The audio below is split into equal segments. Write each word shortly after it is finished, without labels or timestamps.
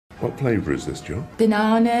What flavour is this, John?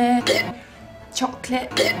 Banana,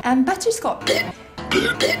 chocolate and butterscotch.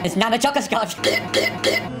 It's not a butterscotch.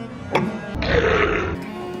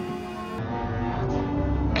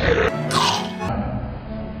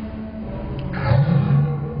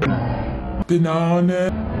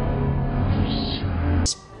 Banana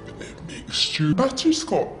mixture.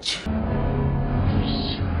 Butterscotch.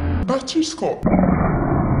 Butterscotch.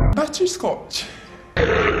 Butterscotch.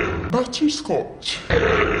 Butterscotch.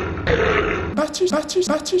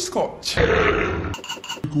 Butterscotch.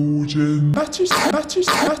 Golden. Butterscotch.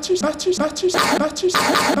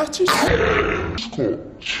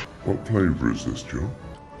 What flavour is this, John?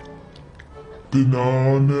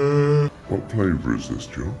 Banana. What flavour is this,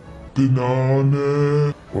 John?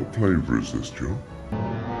 Banana. What flavour is this, John?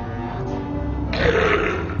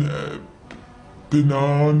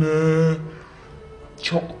 Banana.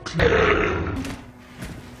 Chocolate.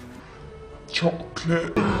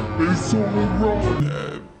 Chocolate. It's all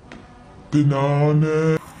wrong.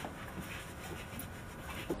 Banana.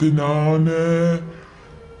 Banana.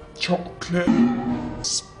 Chocolate.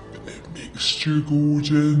 Mixture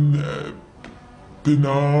golden.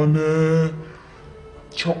 Banana.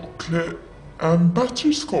 Chocolate and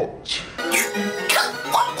butterscotch.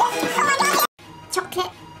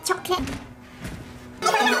 Chocolate, chocolate,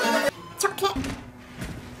 chocolate,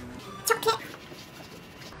 chocolate,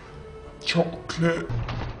 Chocolate.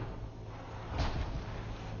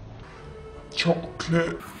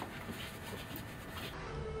 Chocolate.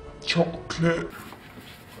 Chocolate.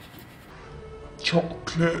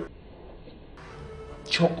 Chocolate.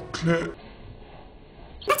 Chocolate.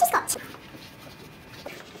 butterscotch,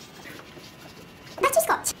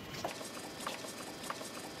 butterscotch,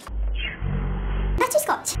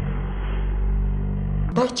 butterscotch,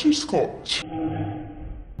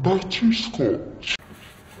 Butterscotch.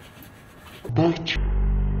 Butterscotch.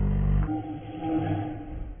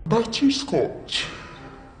 Butterscotch.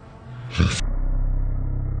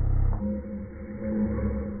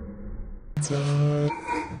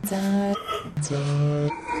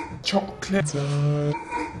 Chocolate.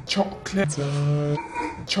 Chocolate.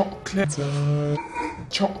 Chocolate.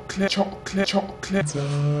 Chocolate. Chocolate. Chocolate.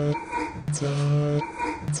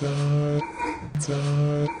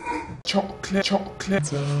 Chocolate.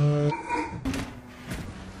 Chocolate.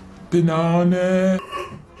 Banana.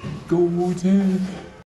 Golden.